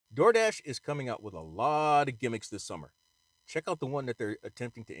DoorDash is coming out with a lot of gimmicks this summer. Check out the one that they're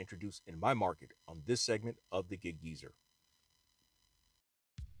attempting to introduce in my market on this segment of the Gig Geezer.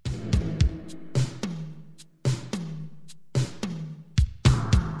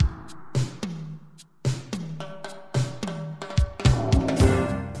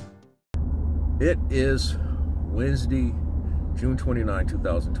 It is Wednesday, June 29,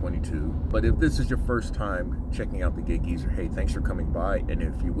 2022. But if this is your first time checking out the Gig Geezer, hey, thanks for coming by. And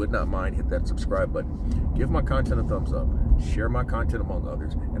if you would not mind, hit that subscribe button. Give my content a thumbs up. Share my content among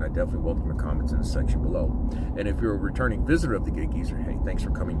others. And I definitely welcome your comments in the section below. And if you're a returning visitor of the Gig Geezer, hey, thanks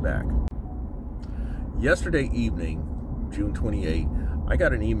for coming back. Yesterday evening, June 28, I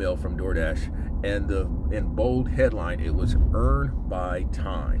got an email from DoorDash, and in bold headline, it was "Earn by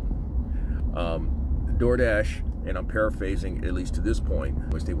Time." DoorDash, and I'm paraphrasing at least to this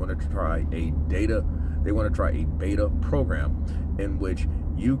point, was they want to try a beta program in which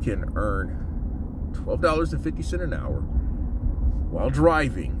you can earn $12.50 an hour while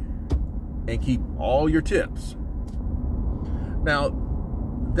driving and keep all your tips. Now,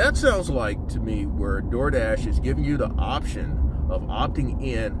 that sounds like to me where DoorDash is giving you the option of opting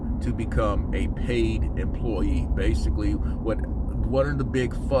in to become a paid employee. Basically, one of the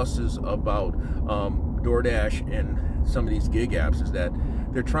big fusses about DoorDash and some of these gig apps is that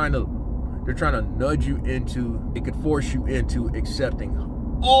they're trying to nudge you into, it could force you into accepting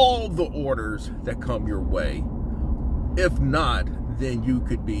all the orders that come your way. If not, then you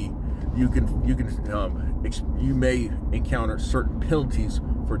may encounter certain penalties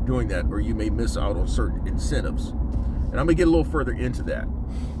for doing that, or you may miss out on certain incentives. And I'm gonna get a little further into that.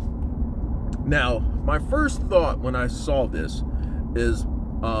 Now, my first thought when I saw this is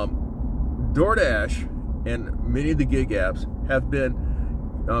DoorDash and many of the gig apps have been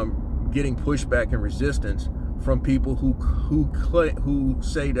getting pushback and resistance from people who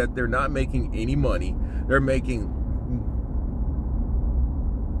say that they're not making any money. They're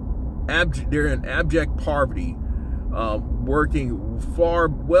in abject poverty, working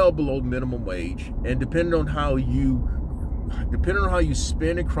well below minimum wage, and depending on how you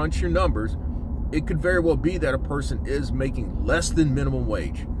spin and crunch your numbers, it could very well be that a person is making less than minimum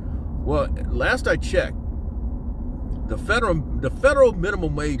wage. Well, last I checked, the federal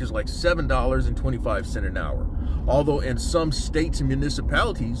minimum wage is like $7.25 an hour. Although in some states and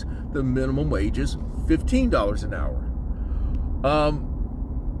municipalities, the minimum wage is $15 an hour.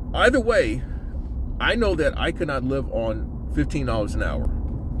 Either way, I know that I could not live on $15 an hour.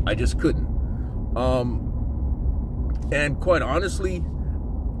 I just couldn't. And quite honestly,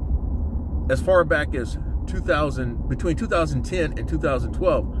 as far back as between 2010 and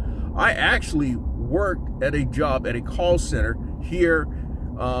 2012, I actually worked at a job at a call center here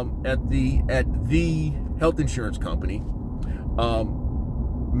at the health insurance company,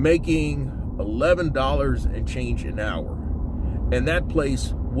 making $11 and change an hour. And that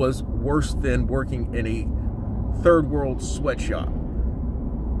place was worse than working in a third world sweatshop.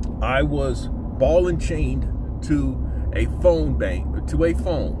 I was ball and chained to a phone.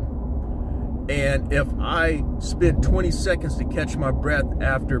 And if I spent 20 seconds to catch my breath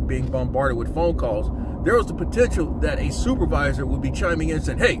after being bombarded with phone calls, there was the potential that a supervisor would be chiming in and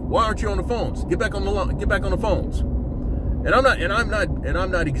saying, "Hey, why aren't you on the phones? Get back on the phones." And I'm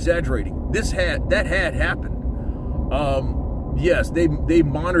not exaggerating. That had happened. Yes, they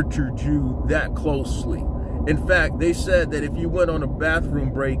monitored you that closely. In fact, they said that if you went on a bathroom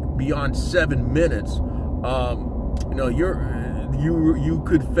break beyond 7 minutes, you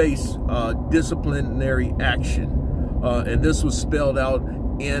could face disciplinary action, and this was spelled out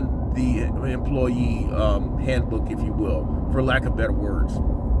in the employee handbook, if you will, for lack of better words.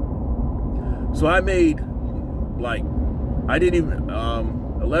 So I made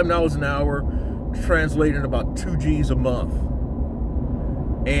 $11 an hour, translated about 2 G's a month,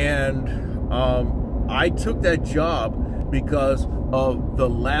 and I took that job because of the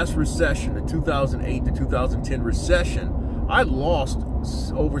last recession, the 2008 to 2010 recession. I lost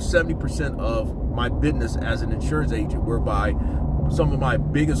over 70% of my business as an insurance agent, whereby some of my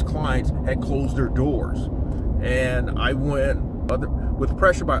biggest clients had closed their doors. And I went, with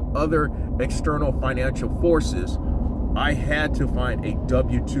pressure by other external financial forces, I had to find a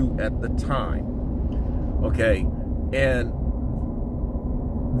W-2 at the time. Okay, and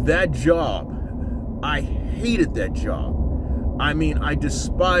that job, I hated that job. I mean, I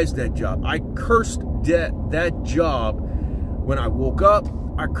despised that job. I cursed that job when I woke up.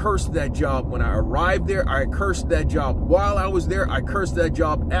 I cursed that job when I arrived there. I cursed that job while I was there. I cursed that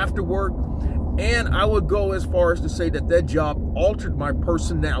job after work. And I would go as far as to say that that job altered my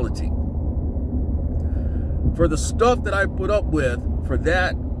personality. For the stuff that I put up with for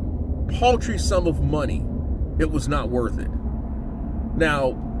that paltry sum of money, it was not worth it.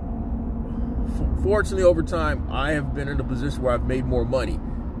 Now, fortunately, over time, I have been in a position where I've made more money.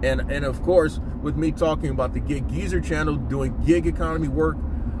 And of course, with me talking about the Gig Geezer channel, doing gig economy work,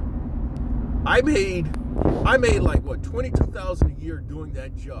 I made like, what, $22,000 a year doing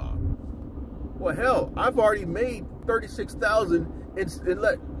that job. Well, hell, I've already made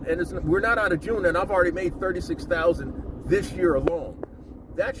 $36,000, we're not out of June, and I've already made $36,000 this year alone.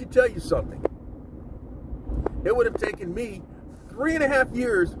 That should tell you something. It would have taken me 3.5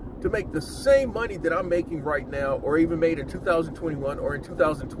 years to make the same money that I'm making right now, or even made in 2021 or in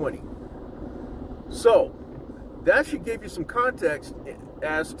 2020. So that should give you some context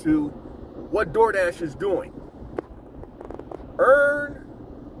as to what DoorDash is doing. Earn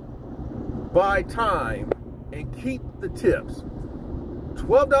by time and keep the tips.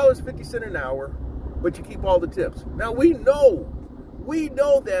 $12.50 an hour, but you keep all the tips. Now we know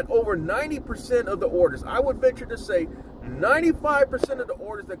that over 90% of the orders, I would venture to say 95% of the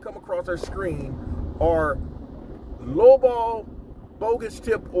orders that come across our screen are lowball, bogus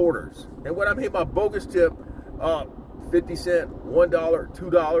tip orders. And what I mean by bogus tip, 50 cents, $1,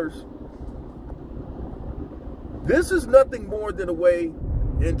 $2. This is nothing more than a way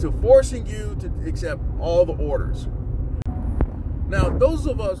into forcing you to accept all the orders. Now, those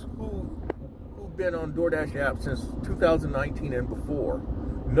of us who've been on DoorDash app since 2019 and before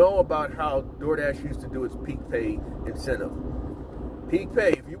know about how DoorDash used to do its peak pay incentive. Peak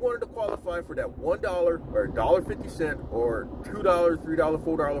pay, if you wanted to qualify for that $1 or $1.50 or $2, $3,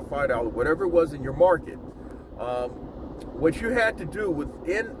 $4, $5, whatever it was in your market, what you had to do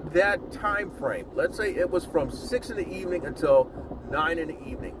within that time frame, let's say it was from 6 in the evening until 9 in the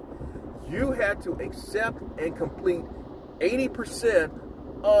evening, you had to accept and complete 80%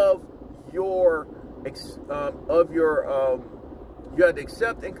 of your you had to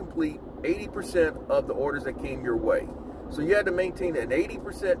accept and complete 80% of the orders that came your way. So you had to maintain an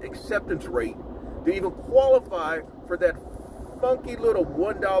 80% acceptance rate to even qualify for that funky little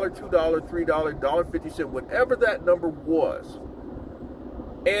 $1, $2, $3, $1.50, whatever that number was.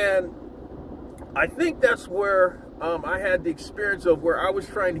 And I think that's where I had the experience of where I was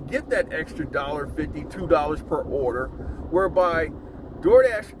trying to get that extra $1.50, $2 per order, whereby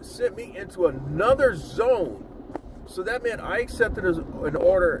DoorDash sent me into another zone. So that meant I accepted an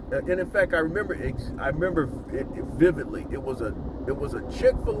order, and in fact, I remember it vividly. It was a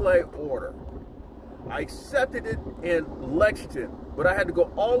Chick-fil-A order. I accepted it in Lexington, but I had to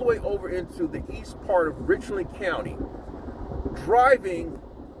go all the way over into the east part of Richland County, driving,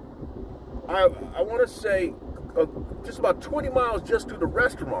 I want to say, just about 20 miles just to the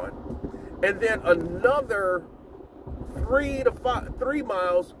restaurant, and then another 3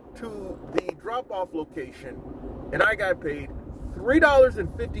 miles to the drop-off location, and I got paid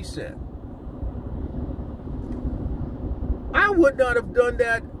 $3.50. I would not have done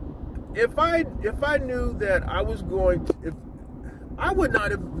that if I knew that I was going to, I would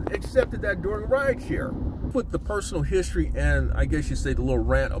not have accepted that during rideshare. With the personal history and I guess you say the little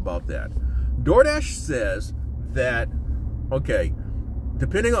rant about that. DoorDash says that, okay,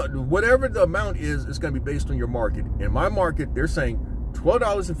 depending on whatever the amount is, it's going to be based on your market. In my market, they're saying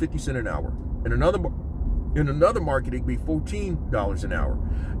 $12.50 an hour. In another market, it'd be $14 an hour.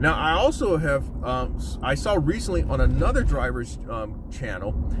 Now, I also have, I saw recently on another driver's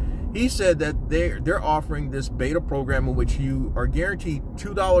channel, he said that they're offering this beta program in which you are guaranteed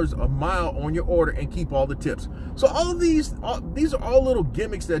 $2 a mile on your order and keep all the tips. So all of these are all little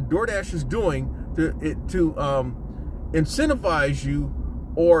gimmicks that DoorDash is doing to incentivize you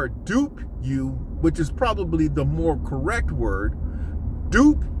or dupe you, which is probably the more correct word,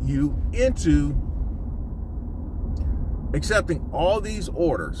 dupe you into accepting all these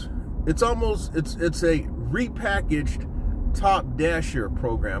orders. It's almost, it's a repackaged Top Dasher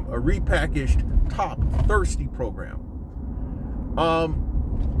program, a repackaged Top Thirsty program.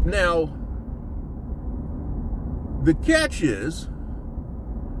 Now, the catch is,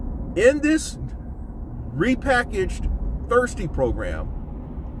 in this repackaged Thirsty program,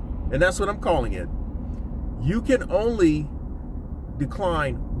 and that's what I'm calling it, you can only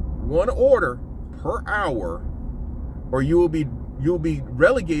decline one order per hour, or you'll be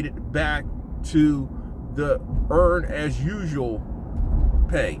relegated back to the earn as usual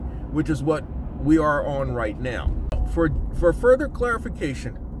pay, which is what we are on right now. For further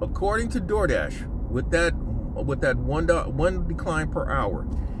clarification, according to DoorDash, with that one decline per hour,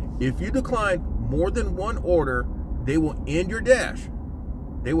 if you decline more than one order, they will end your dash.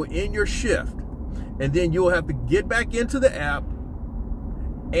 They will end your shift, and then you'll have to get back into the app,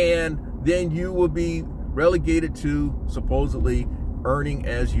 and then you will be relegated to supposedly earning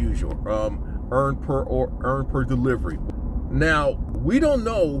as usual, earn per delivery. Now, we don't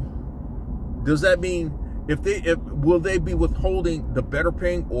know, does that mean will they be withholding the better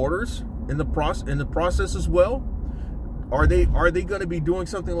paying orders in the process as well? Are they going to be doing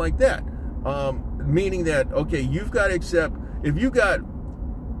something like that? Meaning that, okay, you've got to accept, if you got,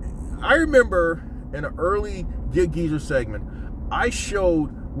 I remember in an early Gig Geezer segment, I showed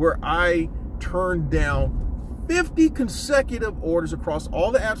where I turned down 50 consecutive orders across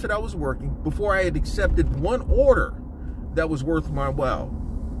all the apps that I was working before I had accepted one order that was worth my while.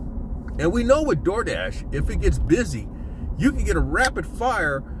 And we know with DoorDash, if it gets busy, you can get a rapid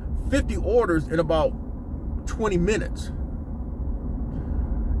fire 50 orders in about 20 minutes.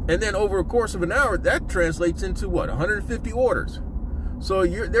 And then over a course of an hour, that translates into what, 150 orders. So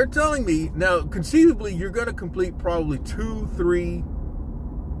they're telling me, now conceivably, you're going to complete probably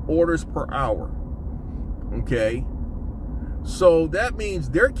 2-3 orders per hour. Okay? So that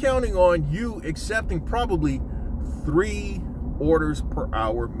means they're counting on you accepting probably 3 orders per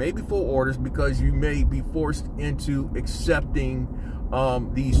hour, maybe 4 orders, because you may be forced into accepting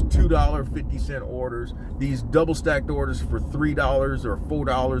these $2.50 orders, these double stacked orders for $3 or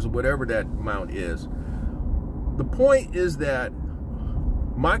 $4 or whatever that amount is. The point is that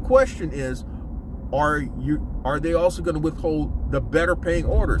my question is, are they also going to withhold the better paying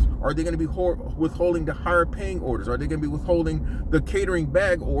orders? Are they going to be withholding the higher paying orders? Are they going to be withholding the catering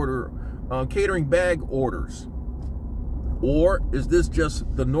bag orders? Or is this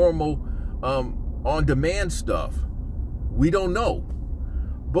just the normal on-demand stuff? We don't know.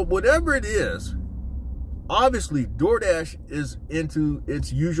 But whatever it is, obviously DoorDash is into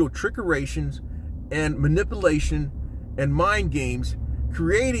its usual trickerations and manipulation and mind games,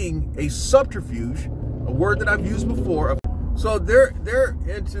 creating a subterfuge, a word that I've used before. So they're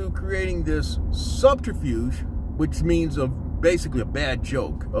into creating this subterfuge, which means basically a bad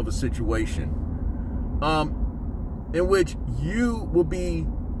joke of a situation, in which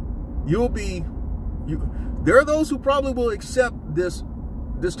there are those who probably will accept this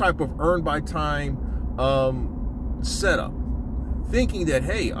type of earn by time setup, thinking that,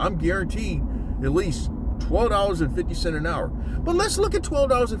 hey, I'm guaranteed at least $12.50 an hour. But let's look at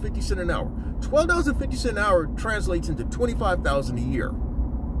 $12.50 an hour. $12.50 an hour translates into $25,000 a year.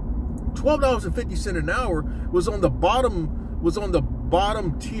 $12.50 an hour was on the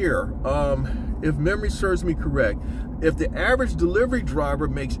bottom tier. If memory serves me correct, if the average delivery driver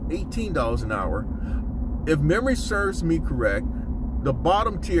makes $18 an hour, if memory serves me correct, the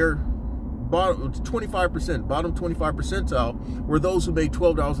bottom tier, 25%, bottom 25 percentile were those who made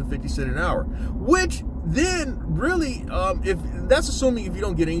 $12.50 an hour, which then really, if that's assuming if you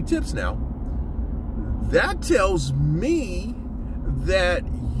don't get any tips now, that tells me that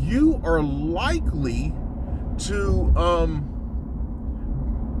you are likely to,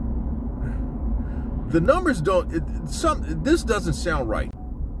 the numbers this doesn't sound right.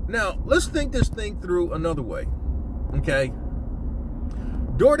 Now, let's think this thing through another way, okay?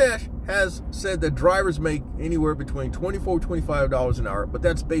 DoorDash has said that drivers make anywhere between $24 and $25 an hour, but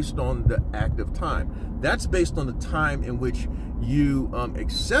that's based on the active time. That's based on the time in which you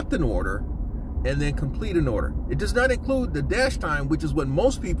accept an order and then complete an order. It does not include the dash time, which is what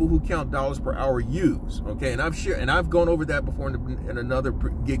most people who count dollars per hour use. Okay, and I've gone over that before in another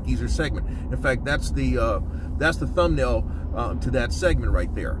Gig Geezer segment. In fact, that's the thumbnail to that segment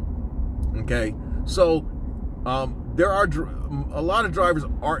right there. Okay, so there are a lot of drivers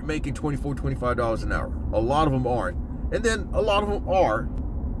aren't making $24, $25 an hour. A lot of them aren't, and then a lot of them are,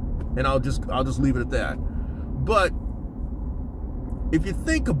 and I'll just leave it at that. But if you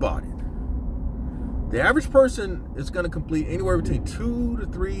think about it, the average person is going to complete anywhere between 2 to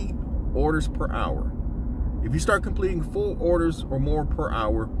 3 orders per hour. If you start completing 4 orders or more per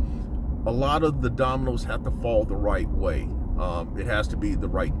hour, a lot of the dominoes have to fall the right way. It has to be the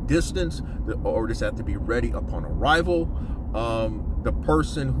right distance. The orders have to be ready upon arrival. The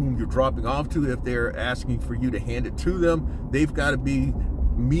person whom you're dropping off to, if they're asking for you to hand it to them, they've got to be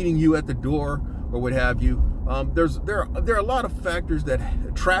meeting you at the door or what have you. There are a lot of factors that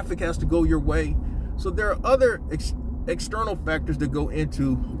traffic has to go your way. So there are other external factors that go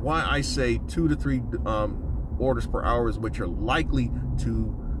into why I say 2 to 3 orders per hour is what you're likely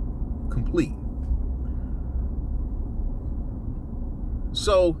to complete.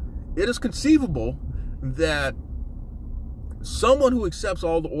 So it is conceivable that someone who accepts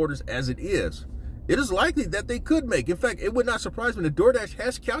all the orders as it is likely that they could make. In fact, it would not surprise me that DoorDash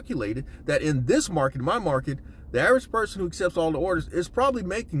has calculated that in this market, my market, the average person who accepts all the orders is probably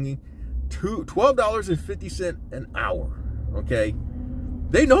making $12.50 an hour. Okay,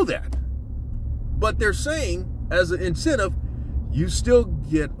 they know that, but they're saying as an incentive, you still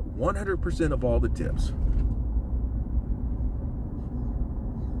get 100% of all the tips.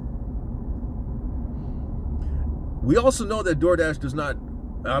 We also know that DoorDash does not,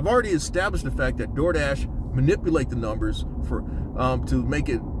 I've already established the fact that DoorDash manipulate the numbers for to make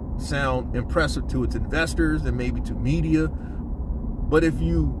it sound impressive to its investors and maybe to media. But if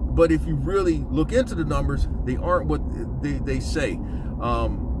you really look into the numbers, they aren't what they say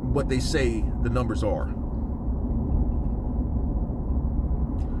the numbers are.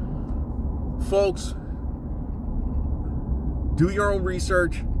 Folks, do your own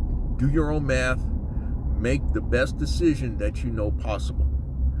research, do your own math, make the best decision that you know possible.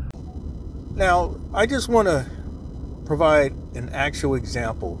 Now, I just want to provide an actual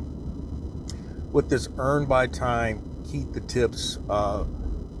example with this earn by time, keep the tips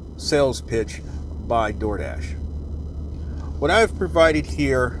sales pitch by DoorDash. What I've provided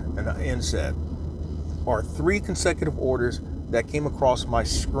here and said are 3 consecutive orders that came across my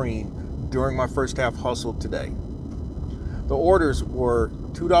screen during my first half hustle today. The orders were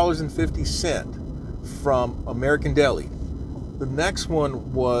 $2.50 from American Deli. The next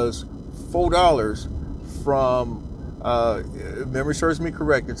one was $4 from, if memory serves me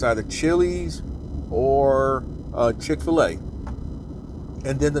correct, it's either Chili's or Chick-fil-A.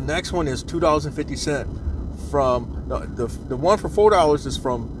 And then the next one is $2.50 from, the one for $4 is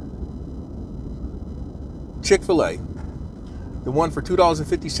from Chick-fil-A. The one for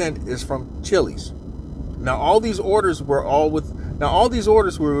 $2.50 is from Chili's. Now all these orders were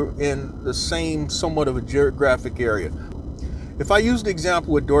in the same somewhat of a geographic area. If I use the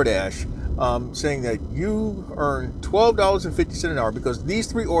example with DoorDash, saying that you earn $12.50 an hour because these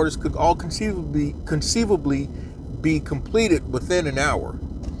 3 orders could all conceivably be completed within an hour,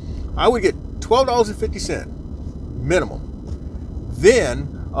 I would get $12.50 minimum. Then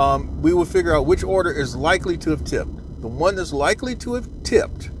we would figure out which order is likely to have tipped. The one that's likely to have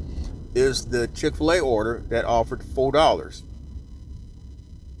tipped is the Chick-fil-A order that offered $4.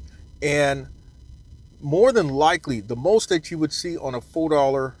 And more than likely, the most that you would see on a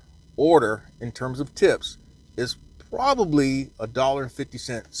 $4 order in terms of tips is probably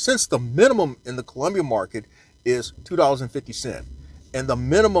 $1.50, since the minimum in the Columbia market is $2.50. And the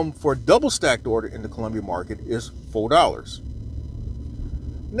minimum for a double stacked order in the Columbia market is $4.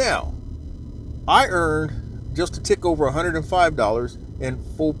 Now, I earned just a tick over $105 in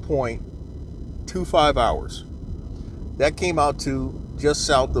 4.25 hours. That came out to just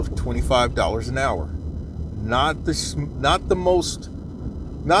south of $25 an hour. Not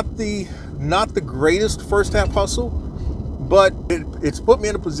the greatest first half hustle, but it's put me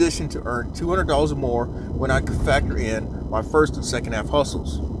in a position to earn $200 or more when I could factor in my first and second half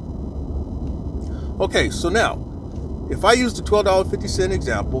hustles. Okay, so now, if I use the $12.50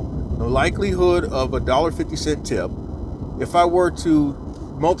 example, the likelihood of a $1.50 tip, if I were to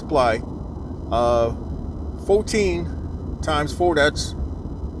multiply 14 times 4, that's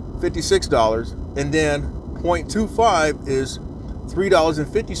 $56, and then 0.25 is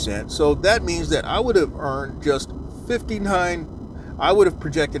 $3.50. So that means that I would have earned just I would have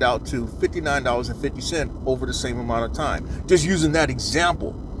projected out to $59.50 over the same amount of time, just using that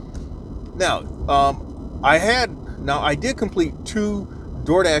example. Now, I did complete 2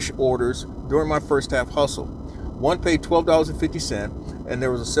 DoorDash orders during my first half hustle. One paid $12.50 and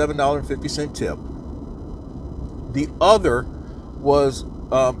there was a $7.50 tip. The other was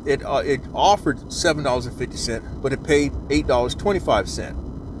it offered $7.50, but it paid $8.25.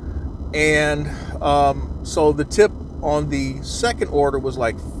 And so the tip on the second order was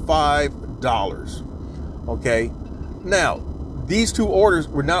like $5. Okay. Now, these 2 orders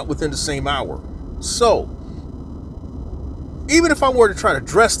were not within the same hour. So even if I were to try to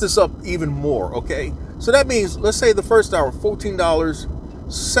dress this up even more, okay, so that means, let's say the first hour,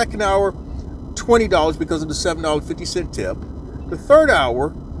 $14, second hour, $20 because of the $7.50 tip, the third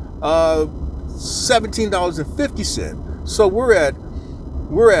hour, $17.50. So we're at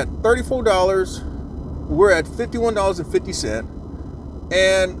 $34, we're at $51.50,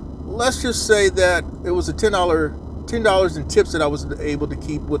 and let's just say that it was a $10 in tips that I was able to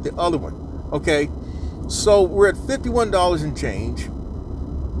keep with the other one, okay? So we're at $51 and change,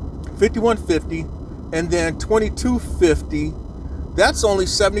 $51.50, and then $22.50. That's only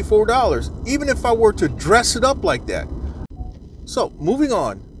 $74, even if I were to dress it up like that. So moving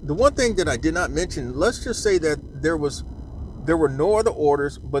on, the one thing that I did not mention, let's just say that there were no other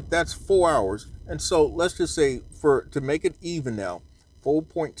orders, but that's 4 hours. And so let's just say, to make it even now,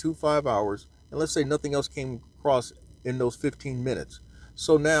 4.25 hours, and let's say nothing else came across in those 15 minutes.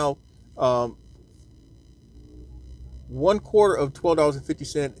 So now, 1/4 of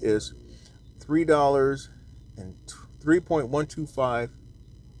 $12.50 is $3 and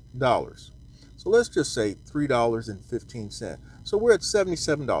 $3.125. So let's just say $3.15. So we're at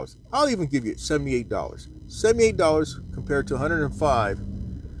 $77. I'll even give you $78. $78 compared to $105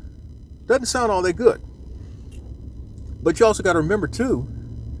 doesn't sound all that good. But you also got to remember too,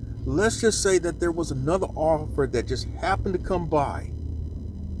 let's just say that there was another offer that just happened to come by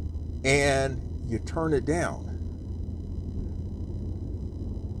and you turn it down.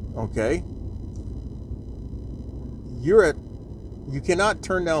 Okay? You cannot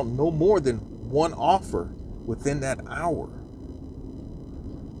turn down no more than one offer within that hour.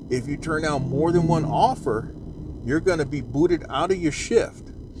 If you turn down more than one offer, you're going to be booted out of your shift,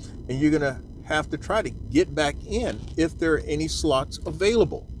 and you're going to have to try to get back in if there are any slots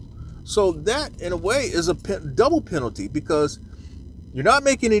available. So that, in a way, is a double penalty, because you're not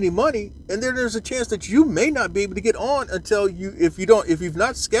making any money, and then there's a chance that you may not be able to get on until if you've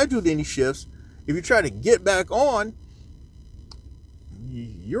not scheduled any shifts. If you try to get back on,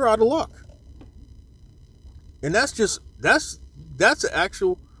 you're out of luck. And that's an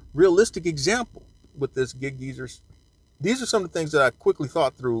actual realistic example with this Gig Geezers. These are some of the things that I quickly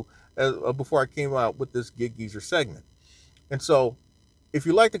thought through before I came out with this Gig Geezer segment. And so if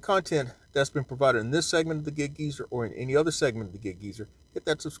you like the content that's been provided in this segment of the Gig Geezer or in any other segment of the Gig Geezer, hit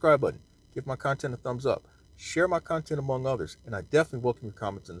that subscribe button. Give my content a thumbs up. Share my content among others. And I definitely welcome your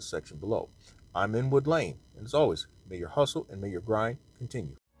comments in the section below. I'm Inwood Lane. And as always, may your hustle and may your grind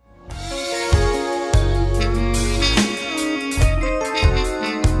continue.